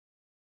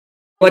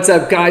What's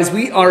up, guys?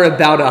 We are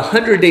about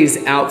 100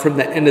 days out from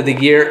the end of the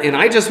year, and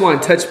I just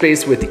want to touch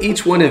base with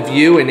each one of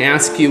you and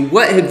ask you,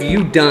 what have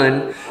you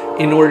done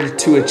in order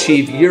to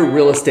achieve your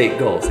real estate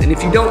goals? And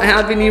if you don't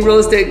have any real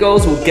estate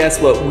goals, well,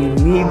 guess what? We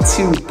need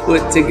to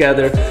put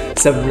together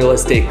some real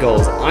estate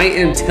goals. I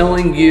am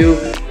telling you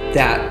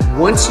that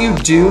once you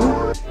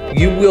do,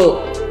 you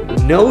will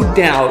no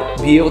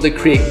doubt be able to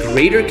create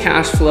greater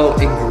cash flow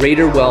and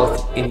greater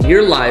wealth in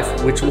your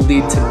life, which will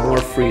lead to more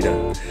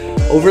freedom.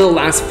 Over the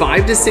last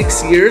 5 to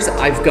 6 years,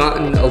 I've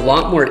gotten a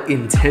lot more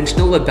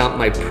intentional about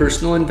my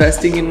personal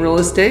investing in real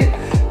estate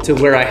to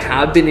where I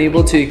have been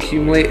able to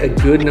accumulate a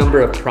good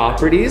number of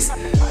properties,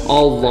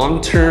 all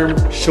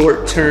long-term,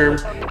 short-term,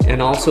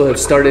 and also have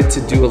started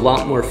to do a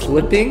lot more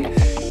flipping.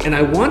 And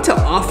I want to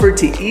offer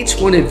to each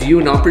one of you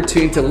an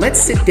opportunity to let's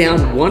sit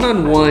down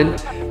one-on-one,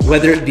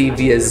 whether it be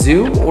via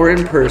Zoom or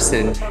in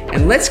person,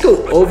 and let's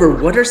go over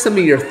what are some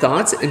of your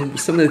thoughts and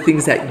some of the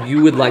things that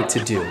you would like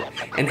to do,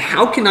 and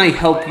how can I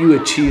help you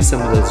achieve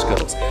some of those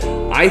goals.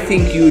 I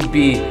think you would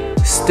be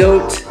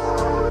stoked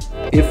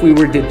if we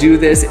were to do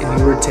this and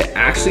you were to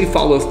actually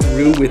follow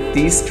through with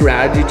these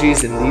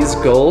strategies and these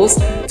goals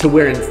to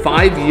where in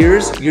 5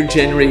 years you're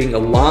generating a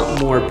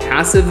lot more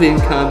passive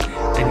income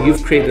and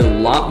you've created a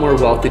lot more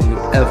wealth than you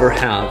ever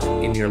have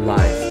in your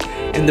life.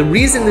 And the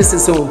reason this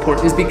is so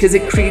important is because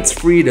it creates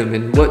freedom.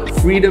 And what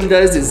freedom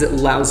does is it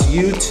allows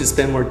you to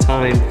spend more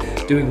time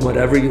doing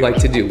whatever you like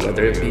to do,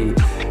 whether it be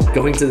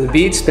going to the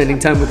beach, spending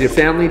time with your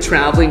family,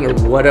 traveling, or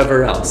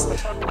whatever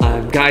else.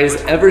 Guys,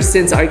 ever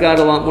since I got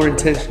a lot more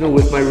intentional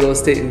with my real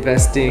estate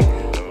investing,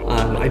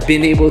 I've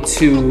been able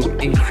to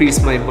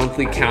increase my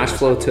monthly cash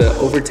flow to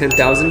over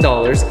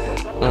 $10,000.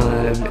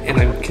 And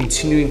I'm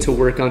continuing to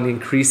work on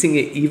increasing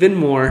it even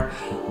more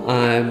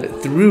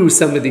through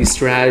some of these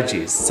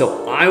strategies.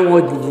 So I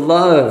would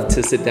love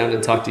to sit down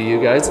and talk to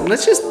you guys, and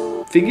let's just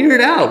figure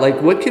it out.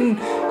 Like, what can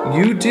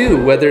you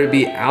do, whether it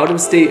be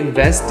out-of-state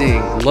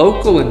investing,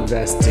 local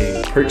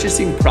investing,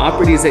 purchasing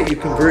properties that you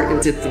convert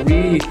into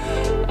three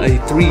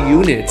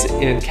units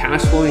and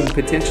cash flowing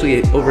potentially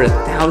at over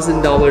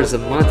 $1,000 a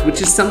month,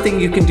 which is something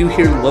you can do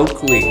here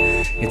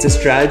locally. It's a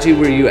strategy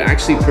where you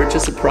actually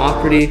purchase a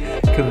property,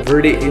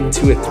 convert it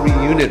into a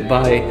 3-unit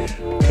by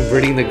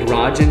converting the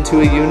garage into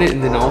a unit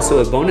and then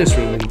also a bonus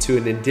room into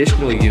an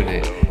additional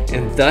unit,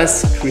 and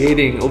thus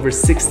creating over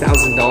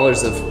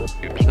 $6,000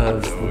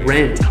 of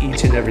rent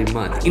each and every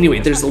month. Anyway,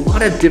 there's a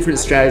lot of different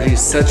strategies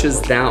such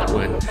as that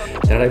one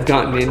that I've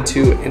gotten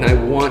into, and I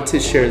want to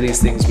share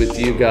these things with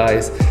you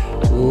guys.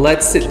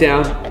 Let's sit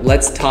down,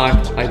 let's talk.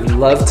 I'd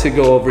love to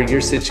go over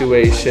your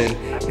situation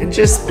and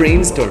just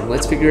brainstorm.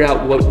 Let's figure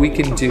out what we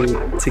can do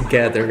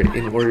together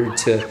in order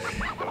to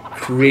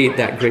create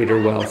that greater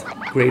wealth,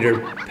 greater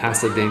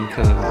passive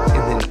income,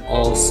 and then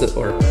also,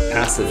 or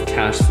passive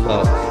cash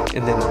flow,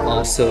 and then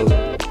also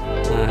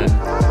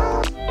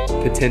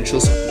potential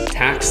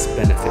tax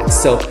benefits.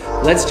 So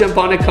let's jump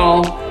on a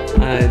call,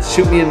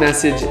 shoot me a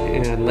message,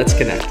 and let's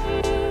connect.